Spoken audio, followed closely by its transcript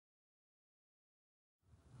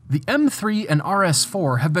The M3 and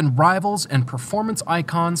RS4 have been rivals and performance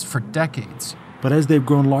icons for decades. But as they've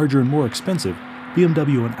grown larger and more expensive,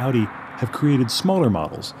 BMW and Audi have created smaller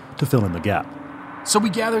models to fill in the gap. So we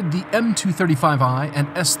gathered the M235i and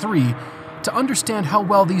S3 to understand how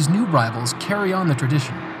well these new rivals carry on the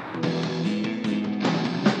tradition.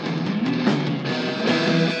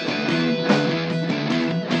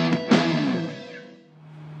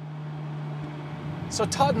 So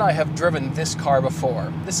Todd and I have driven this car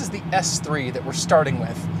before. This is the S3 that we're starting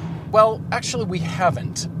with. Well, actually we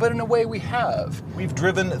haven't, but in a way we have. We've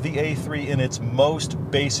driven the A3 in its most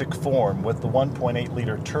basic form with the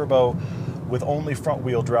 1.8-liter turbo with only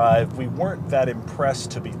front-wheel drive. We weren't that impressed,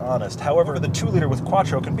 to be honest. However, the 2-liter with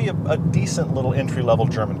Quattro can be a decent little entry-level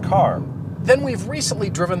German car. Then we've recently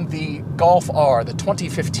driven the Golf R, the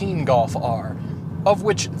 2015 Golf R, of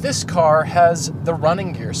which this car has the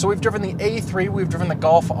running gear. So we've driven the A3, we've driven the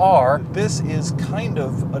Golf R. This is kind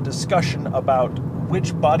of a discussion about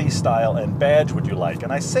which body style and badge would you like.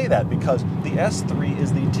 And I say that because the S3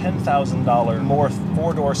 is the $10,000 more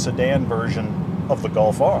four-door sedan version of the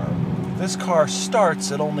Golf R. This car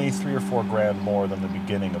starts at only $3 or $4 grand more than the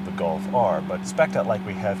beginning of the Golf R, but spec'd out like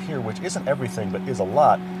we have here, which isn't everything but is a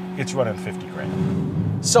lot, it's running 50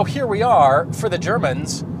 grand. So here we are, for the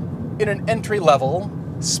Germans, in an entry-level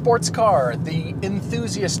sports car, the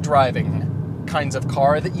enthusiast driving kinds of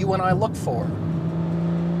car that you and I look for.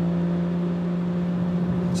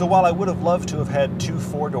 So while I would have loved to have had two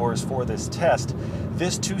 4-doors for this test,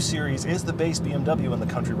 this 2 Series is the base BMW in the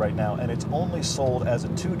country right now, and it's only sold as a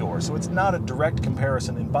 2-door. So it's not a direct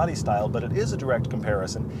comparison in body style, but it is a direct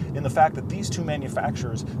comparison in the fact that these two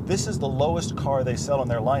manufacturers, this is the lowest car they sell in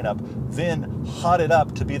their lineup, then hot it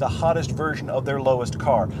up to be the hottest version of their lowest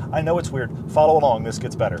car. I know it's weird. Follow along, this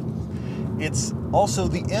gets better. It's also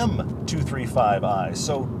the M235i,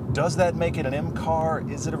 so does that make it an M car?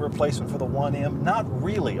 Is it a replacement for the 1M? Not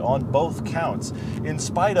really on both counts, in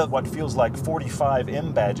spite of what feels like 45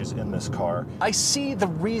 M badges in this car. I see the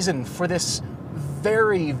reason for this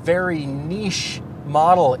very, very niche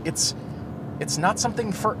model. It's not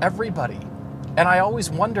something for everybody. And I always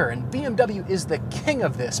wonder, and BMW is the king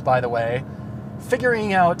of this, by the way,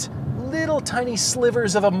 figuring out little tiny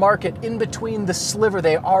slivers of a market in between the sliver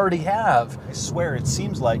they already have. I swear, it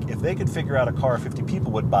seems like if they could figure out a car 50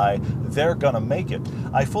 people would buy, they're gonna make it.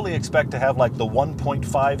 I fully expect to have like the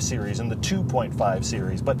 1.5 series and the 2.5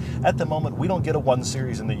 series, but at the moment we don't get a 1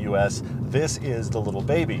 series in the US. This is the little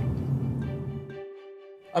baby.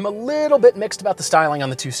 I'm a little bit mixed about the styling on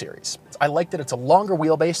the 2 Series. I like that it's a longer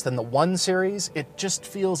wheelbase than the 1 Series. It just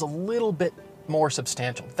feels a little bit more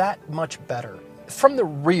substantial, that much better. From the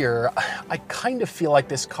rear, I kind of feel like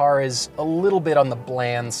this car is a little bit on the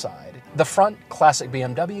bland side. The front, classic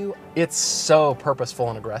BMW, it's so purposeful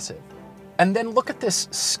and aggressive. And then look at this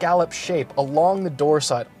scallop shape along the door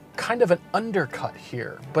side, kind of an undercut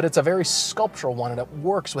here, but it's a very sculptural one and it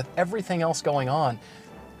works with everything else going on.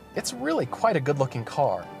 It's really quite a good looking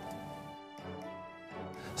car.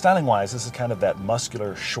 Styling-wise, this is kind of that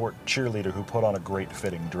muscular, short cheerleader who put on a great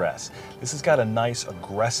fitting dress. This has got a nice,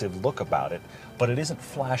 aggressive look about it, but it isn't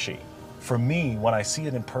flashy. For me, when I see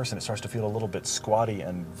it in person, it starts to feel a little bit squatty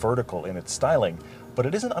and vertical in its styling, but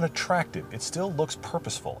it isn't unattractive. It still looks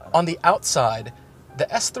purposeful. On the outside, the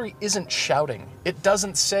S3 isn't shouting. It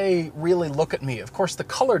doesn't say, really look at me. Of course, the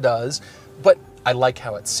color does, but I like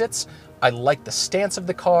how it sits. I like the stance of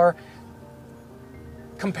the car.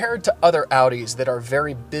 Compared to other Audis that are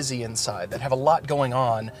very busy inside, that have a lot going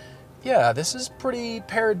on, yeah, this is pretty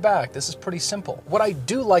pared back. This is pretty simple. What I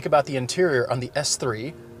do like about the interior on the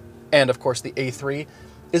S3, and of course the A3,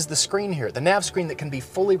 is the screen here, the nav screen that can be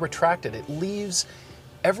fully retracted. It leaves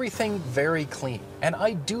everything very clean. And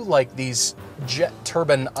I do like these jet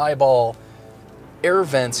turbine eyeball air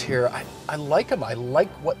vents here. I like them. I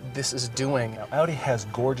like what this is doing. Now, Audi has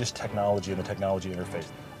gorgeous technology in the technology interface.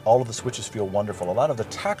 All of the switches feel wonderful. A lot of the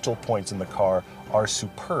tactile points in the car are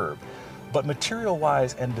superb. But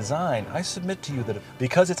material-wise and design, I submit to you that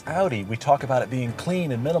because it's Audi, we talk about it being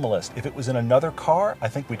clean and minimalist. If it was in another car, I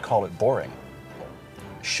think we'd call it boring.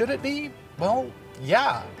 Should it be? Well,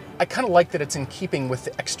 yeah. I kind of like that it's in keeping with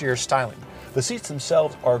the exterior styling. The seats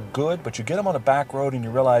themselves are good, but you get them on a back road and you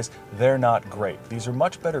realize they're not great. These are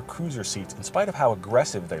much better cruiser seats in spite of how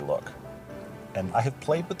aggressive they look. And I have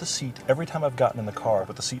played with the seat every time I've gotten in the car,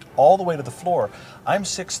 with the seat all the way to the floor. I'm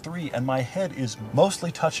 6'3", and my head is mostly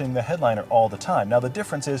touching the headliner all the time. Now the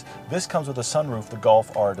difference is, this comes with a sunroof, the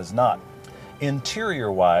Golf R does not.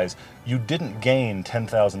 Interior-wise, you didn't gain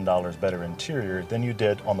 $10,000 better interior than you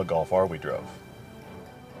did on the Golf R we drove.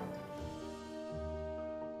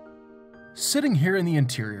 Sitting here in the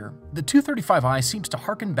interior, the 235i seems to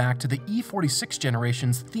harken back to the E46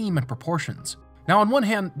 generation's theme and proportions. Now on one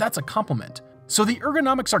hand, that's a compliment. So the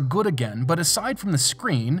ergonomics are good again, but aside from the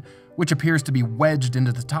screen, which appears to be wedged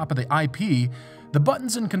into the top of the IP, the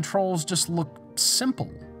buttons and controls just look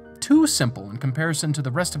simple. Too simple in comparison to the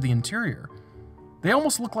rest of the interior. They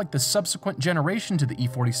almost look like the subsequent generation to the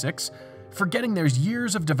E46, forgetting there's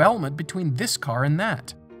years of development between this car and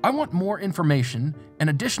that. I want more information and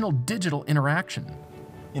additional digital interaction.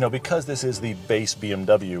 You know, because this is the base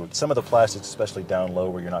BMW, some of the plastics, especially down low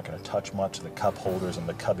where you're not going to touch much, the cup holders and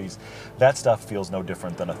the cubbies, that stuff feels no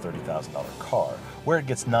different than a $30,000 car. Where it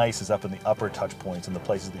gets nice is up in the upper touch points and the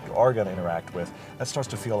places that you are going to interact with. That starts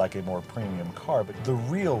to feel like a more premium car, but the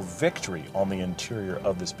real victory on the interior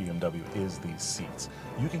of this BMW is these seats.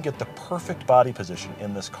 You can get the perfect body position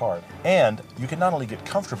in this car, and you can not only get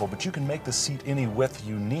comfortable, but you can make the seat any width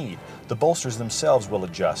you need. The bolsters themselves will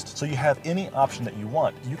adjust, so you have any option that you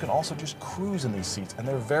want. You can also just cruise in these seats, and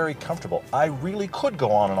they're very comfortable. I really could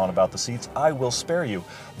go on and on about the seats. I will spare you.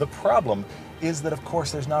 The problem is that, of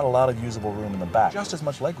course, there's not a lot of usable room in the back. Just as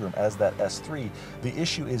much legroom as that S3. The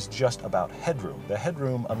issue is just about headroom. The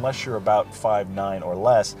headroom, unless you're about 5'9" or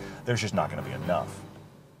less, there's just not going to be enough.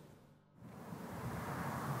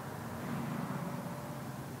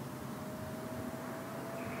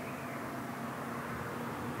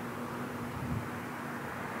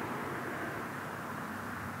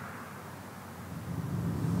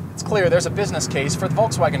 It's clear there's a business case for the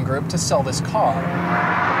Volkswagen Group to sell this car.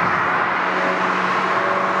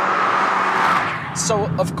 So,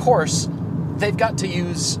 of course, they've got to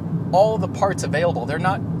use all the parts available. They're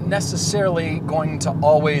not necessarily going to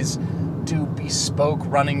always do bespoke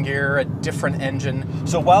running gear, a different engine.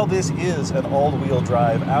 So while this is an all-wheel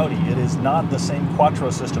drive Audi, it is not the same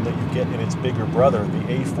Quattro system that you get in its bigger brother, the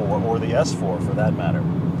A4 or the S4 for that matter.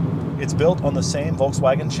 It's built on the same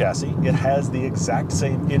Volkswagen chassis. It has the exact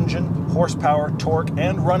same engine, horsepower, torque,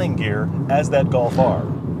 and running gear as that Golf R.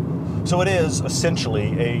 So it is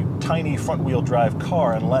essentially a tiny front-wheel drive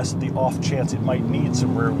car, unless the off chance it might need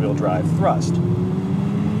some rear-wheel drive thrust.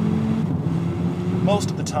 Most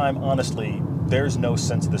of the time, honestly, there's no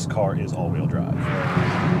sense this car is all-wheel drive.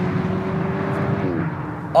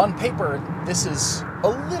 On paper, this is a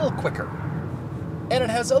little quicker, and it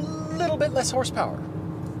has a little bit less horsepower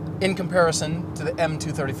in comparison to the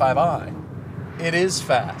M235i. It is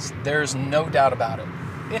fast, there's no doubt about it.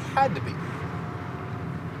 It had to be.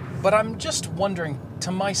 But I'm just wondering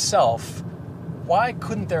to myself, why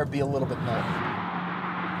couldn't there be a little bit more?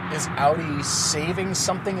 Is Audi saving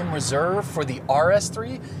something in reserve for the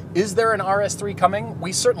RS3? Is there an RS3 coming?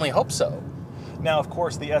 We certainly hope so. Now, of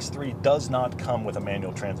course, the S3 does not come with a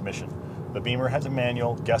manual transmission. The Beamer has a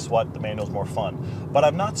manual. Guess what? The manual's more fun. But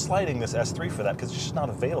I'm not slighting this S3 for that because it's just not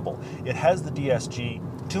available. It has the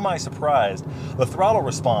DSG. To my surprise, the throttle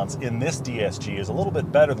response in this DSG is a little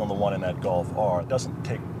bit better than the one in that Golf R. It doesn't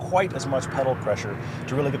take quite as much pedal pressure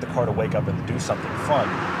to really get the car to wake up and do something fun.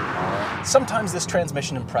 Sometimes this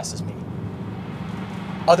transmission impresses me.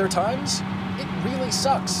 Other times, it really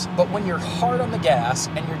sucks. But when you're hard on the gas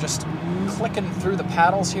and you're just clicking through the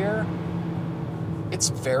paddles here, it's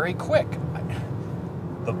very quick.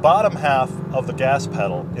 The bottom half of the gas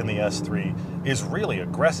pedal in the S3 is really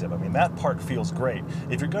aggressive. I mean, that part feels great.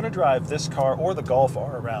 If you're going to drive this car or the Golf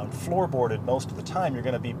R around floorboarded most of the time, you're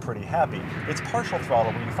going to be pretty happy. It's partial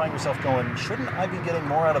throttle where you find yourself going, shouldn't I be getting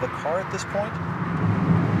more out of the car at this point?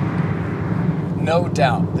 No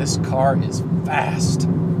doubt, this car is fast.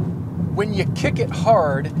 When you kick it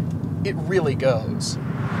hard, it really goes.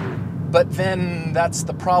 But then that's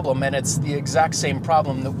the problem, and it's the exact same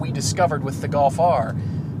problem that we discovered with the Golf R.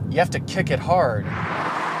 You have to kick it hard.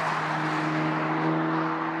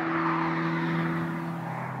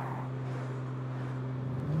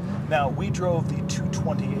 Now, we drove the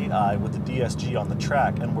 228i with the DSG on the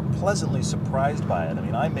track and were pleasantly surprised by it. I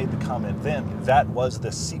mean, I made the comment then, that was the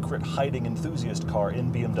secret hiding enthusiast car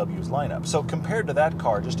in BMW's lineup. So compared to that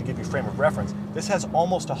car, just to give you a frame of reference, this has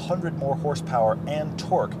almost 100 more horsepower and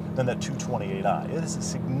torque than that 228i. It is a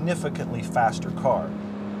significantly faster car.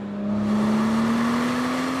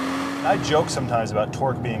 I joke sometimes about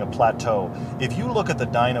torque being a plateau. If you look at the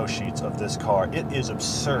dyno sheets of this car, it is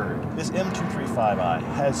absurd. This M235i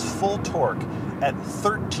has full torque at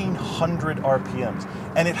 1,300 RPMs,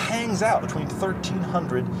 and it hangs out between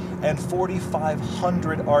 1,300 and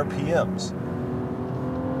 4,500 RPMs.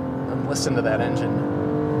 And listen to that engine.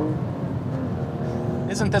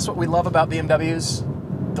 Isn't this what we love about BMWs?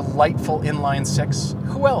 Delightful inline six.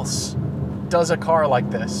 Who else does a car like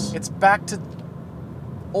this? It's back to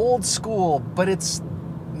old school, but it's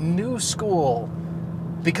new school.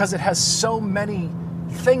 because it has so many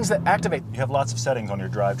things that activate. You have lots of settings on your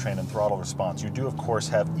drivetrain and throttle response. You do, of course,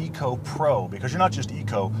 have Eco Pro, because you're not just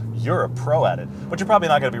Eco, you're a pro at it. But you're probably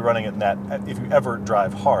not going to be running it in that if you ever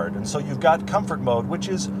drive hard. And so you've got Comfort Mode, which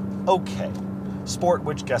is okay. Sport,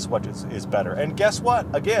 which guess what is better. And guess what?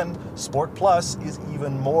 Again, Sport Plus is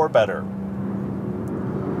even more better.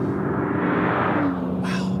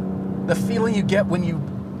 Wow. The feeling you get when you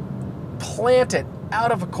plant it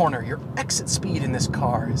out of a corner. Your exit speed in this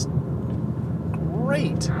car is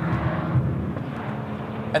great.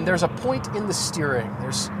 And there's a point in the steering.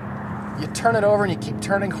 You turn it over and you keep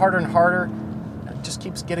turning harder and harder, and it just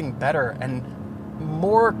keeps getting better and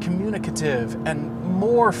more communicative and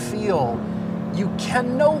more feel. You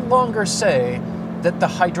can no longer say that the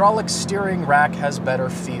hydraulic steering rack has better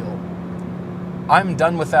feel. I'm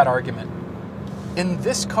done with that argument. In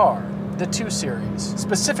this car, the 2 Series,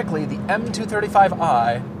 specifically the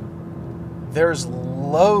M235i, there's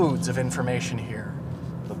loads of information here.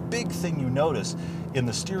 The big thing you notice in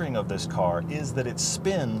the steering of this car is that it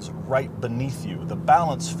spins right beneath you. The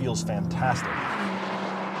balance feels fantastic.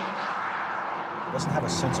 It doesn't have a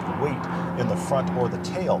sense of weight in the front or the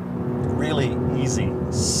tail. Really easy,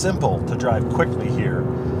 simple to drive quickly here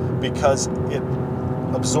because it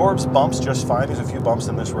absorbs bumps just fine. There's a few bumps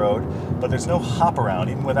in this road, but there's no hop around.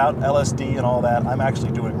 Even without LSD and all that, I'm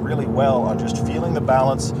actually doing really well on just feeling the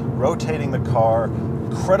balance, rotating the car,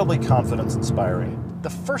 incredibly confidence inspiring. The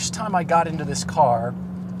first time I got into this car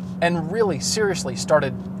and really seriously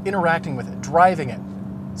started interacting with it, driving it,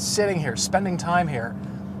 sitting here, spending time here,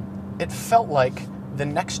 it felt like the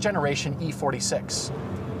next generation E46.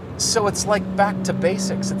 So it's like back to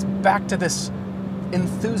basics. It's back to this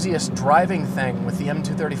enthusiast driving thing with the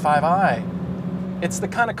M235i. It's the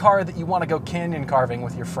kind of car that you want to go canyon carving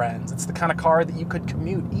with your friends. It's the kind of car that you could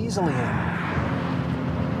commute easily in.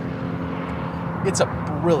 It's a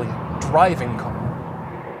brilliant driving car.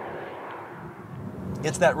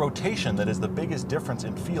 It's that rotation that is the biggest difference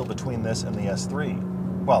in feel between this and the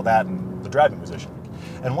S3. Well, that and the driving position.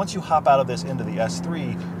 And once you hop out of this into the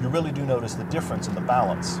S3, you really do notice the difference in the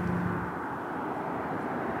balance.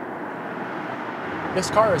 This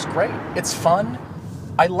car is great. It's fun.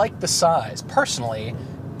 I like the size. Personally,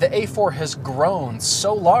 the A4 has grown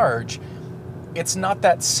so large, it's not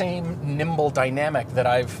that same nimble dynamic that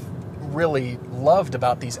I've really loved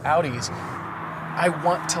about these Audis. I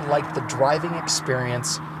want to like the driving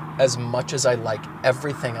experience as much as I like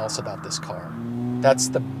everything else about this car. That's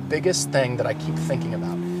the biggest thing that I keep thinking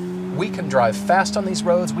about. We can drive fast on these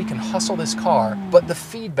roads, we can hustle this car, but the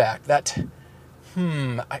feedback, that,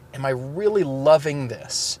 am I really loving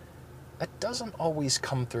this? That doesn't always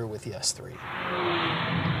come through with the S3.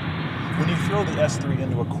 When you throw the S3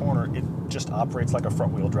 into a corner, it just operates like a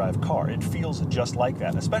front-wheel drive car. It feels just like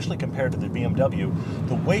that, especially compared to the BMW.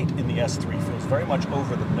 The weight in the S3 feels very much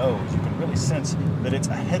over the nose. You can really sense that it's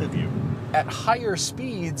ahead of you. At higher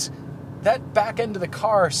speeds, that back end of the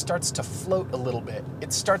car starts to float a little bit.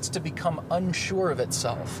 It starts to become unsure of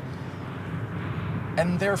itself.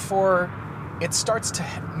 And therefore, it starts to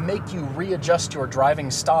make you readjust your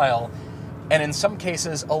driving style, and in some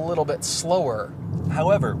cases, a little bit slower.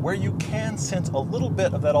 However, where you can sense a little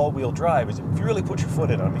bit of that all-wheel drive is if you really put your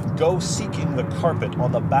foot in, go seeking the carpet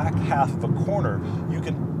on the back half of a corner, you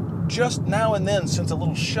can just now and then sense a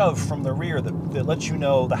little shove from the rear that lets you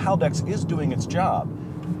know the Haldex is doing its job.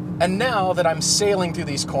 And now that I'm sailing through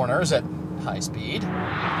these corners at high speed,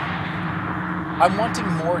 I'm wanting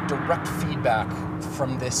more direct feedback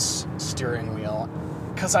from this steering wheel,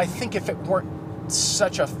 because I think if it weren't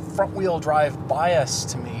such a front-wheel drive bias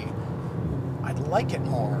to me, I'd like it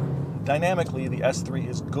more. Dynamically, the S3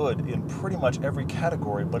 is good in pretty much every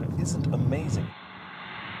category, but it isn't amazing.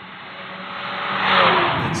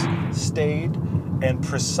 It's staid and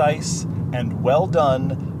precise and well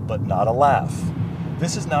done, but not a laugh.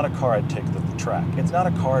 This is not a car I'd take to the track. It's not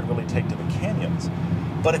a car I'd really take to the canyons.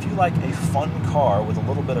 But if you like a fun car with a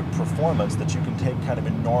little bit of performance that you can take kind of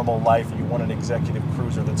in normal life, and you want an executive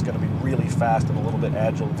cruiser that's going to be really fast and a little bit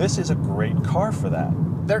agile, this is a great car for that.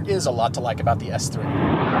 There is a lot to like about the S3.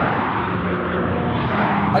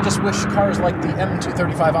 I just wish cars like the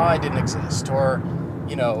M235i didn't exist, or,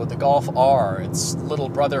 the Golf R, its little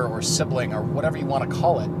brother or sibling, or whatever you want to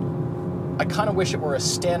call it. I kind of wish it were a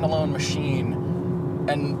standalone machine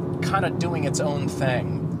and kind of doing its own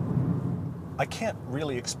thing. I can't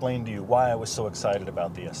really explain to you why I was so excited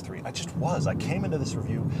about the S3. I just was. I came into this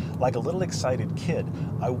review like a little excited kid.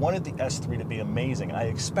 I wanted the S3 to be amazing, and I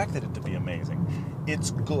expected it to be amazing.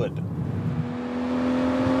 It's good.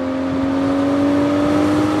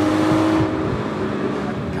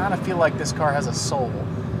 I kind of feel like this car has a soul.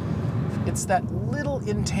 it's that little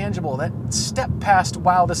intangible, that step past,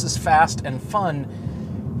 wow, this is fast and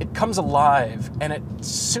fun. It comes alive, and it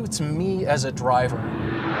suits me as a driver.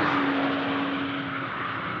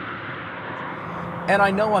 And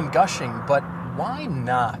I know I'm gushing, but why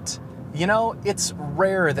not? You know, it's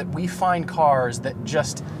rare that we find cars that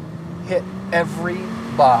just hit every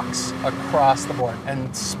box across the board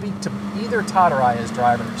and speak to either Todd or I as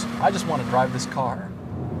drivers. I just want to drive this car.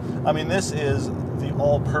 I mean, this is the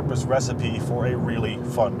all-purpose recipe for a really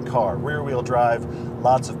fun car. Rear-wheel drive,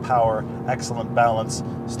 lots of power, excellent balance,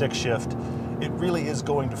 stick shift. It really is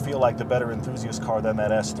going to feel like the better enthusiast car than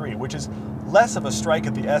that S3, which is less of a strike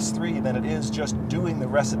at the S3 than it is just doing the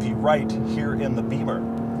recipe right here in the Beamer.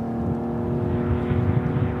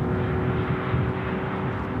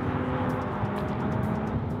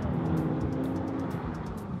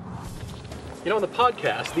 You know, in the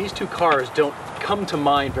podcast, these two cars don't come to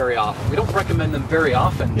mind very often. We don't recommend them very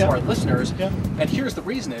often to our listeners. Yeah. And here's the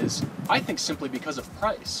reason is, I think simply because of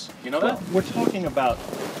price. You know that? We're talking about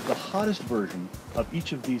the hottest version of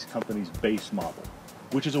each of these companies' base model,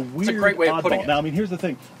 which is a weird great way of putting oddball. it. Now, I mean, here's the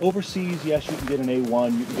thing. Overseas, yes, you can get an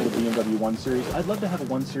A1, you can get a BMW 1 Series. I'd love to have a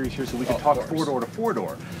 1 Series here so we can talk four-door to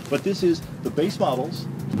four-door. But this is the base models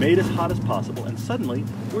made as hot as possible, and suddenly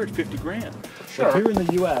we're at 50 grand. Sure. But here in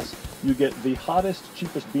the U.S., you get the hottest,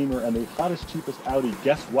 cheapest Beamer and the hottest, cheapest Audi.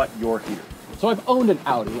 Guess what? You're here. So I've owned an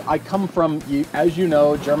Audi. I come from, as you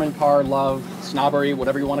know, German car love, snobbery,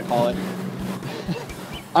 whatever you want to call it.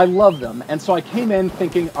 I love them. And so I came in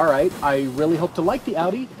thinking, all right, I really hope to like the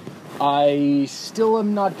Audi. I still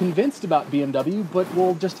am not convinced about BMW, but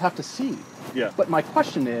we'll just have to see. Yeah. But my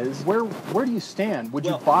question is, where do you stand? Would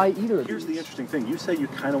you buy either of these? Here's the interesting thing. You say you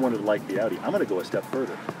kind of wanted to like the Audi. I'm going to go a step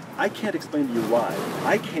further. I can't explain to you why.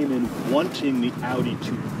 I came in wanting the Audi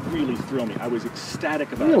to really thrill me. I was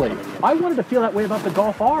ecstatic about Really? it coming in. I wanted to feel that way about the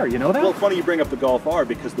Golf R, you know that? Well, funny you bring up the Golf R,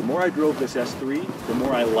 because the more I drove this S3, the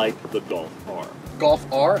more I liked the Golf R. Golf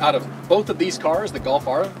R, out of both of these cars, the Golf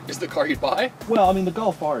R is the car you'd buy? Well, I mean, the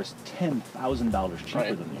Golf R is $10,000 cheaper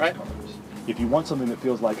Right, than these right. cars. If you want something that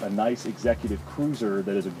feels like a nice executive cruiser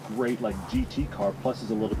that is a great like GT car plus is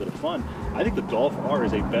a little bit of fun, I think the Golf R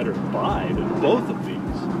is a better buy than both of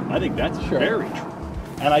these. I think that's very true.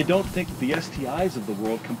 And I don't think the STIs of the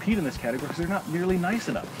world compete in this category because they're not nearly nice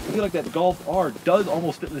enough. I feel like that Golf R does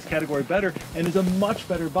almost fit in this category better and is a much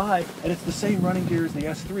better buy, and it's the same running gear as the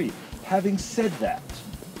S3. Having said that,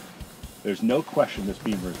 there's no question this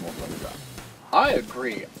Beamer is more fun to drive. I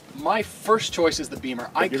agree. My first choice is the Beamer.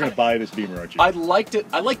 You're going to buy this Beamer, aren't you? I liked it.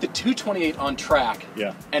 I liked the 228 on track.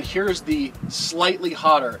 Yeah. And here's the slightly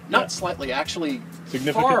hotter, not slightly, actually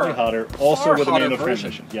significantly hotter, also far with a hotter manual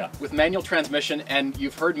version. transmission. Yeah. With manual transmission, and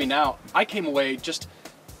you've heard me now, I came away just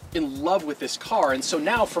in love with this car, and so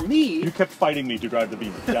now for me... You kept fighting me to drive the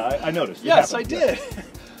Beamer. Yeah, I noticed. Yes, I did.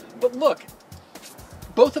 But look,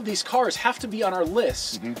 both of these cars have to be on our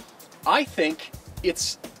list. Mm-hmm. I think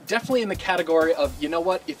it's definitely in the category of, you know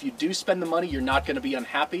what, if you do spend the money, you're not going to be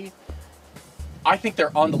unhappy. I think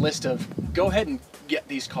they're on the list of, go ahead and get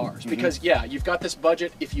these cars. Because, yeah, you've got this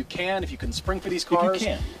budget. If you can spring for these cars,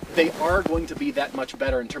 they are going to be that much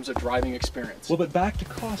better in terms of driving experience. Well, but back to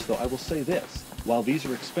cost, though, I will say this. While these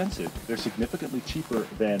are expensive, they're significantly cheaper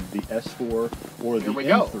than the S4 or the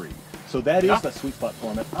M3. So that is the sweet spot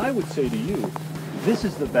for them. And I would say to you, this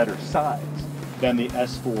is the better size than the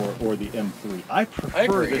S4 or the M3. I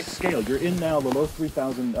prefer this scale. You're in now the low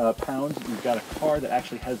 3,000 pounds. You've got a car that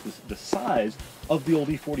actually has the size of the old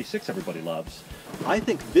E46 everybody loves. I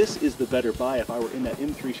think this is the better buy. If I were in that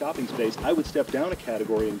M3 shopping space, I would step down a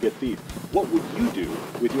category and get these. What would you do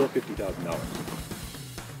with your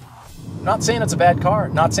 $50,000? Not saying it's a bad car,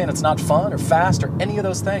 not saying it's not fun or fast or any of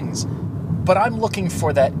those things, but I'm looking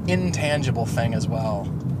for that intangible thing as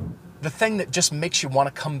well. The thing that just makes you want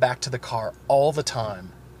to come back to the car all the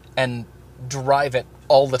time and drive it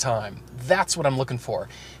all the time. That's what I'm looking for.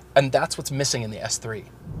 And that's what's missing in the S3.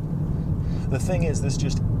 The thing is, this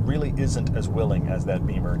just really isn't as willing as that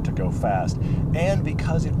Beamer to go fast. And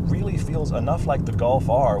because it really feels enough like the Golf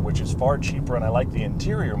R, which is far cheaper and I like the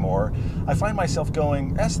interior more, I find myself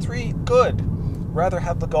going, S3, good. Rather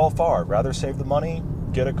have the Golf R. Rather save the money,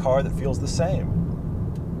 get a car that feels the same.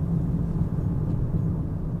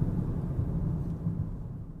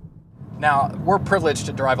 Now, we're privileged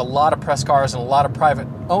to drive a lot of press cars and a lot of private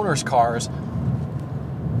owners' cars.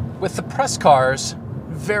 With the press cars,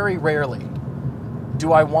 very rarely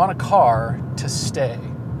do I want a car to stay.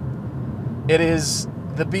 It is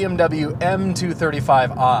the BMW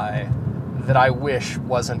M235i that I wish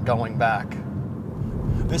wasn't going back.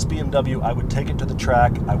 This BMW, I would take it to the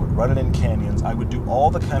track, I would run it in canyons, I would do all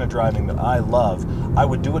the kind of driving that I love. I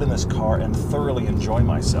would do it in this car and thoroughly enjoy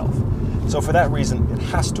myself. So for that reason, it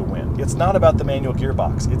has to win. It's not about the manual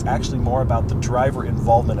gearbox. It's actually more about the driver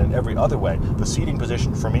involvement in every other way. The seating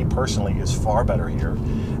position for me personally is far better here.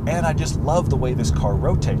 And I just love the way this car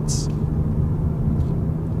rotates.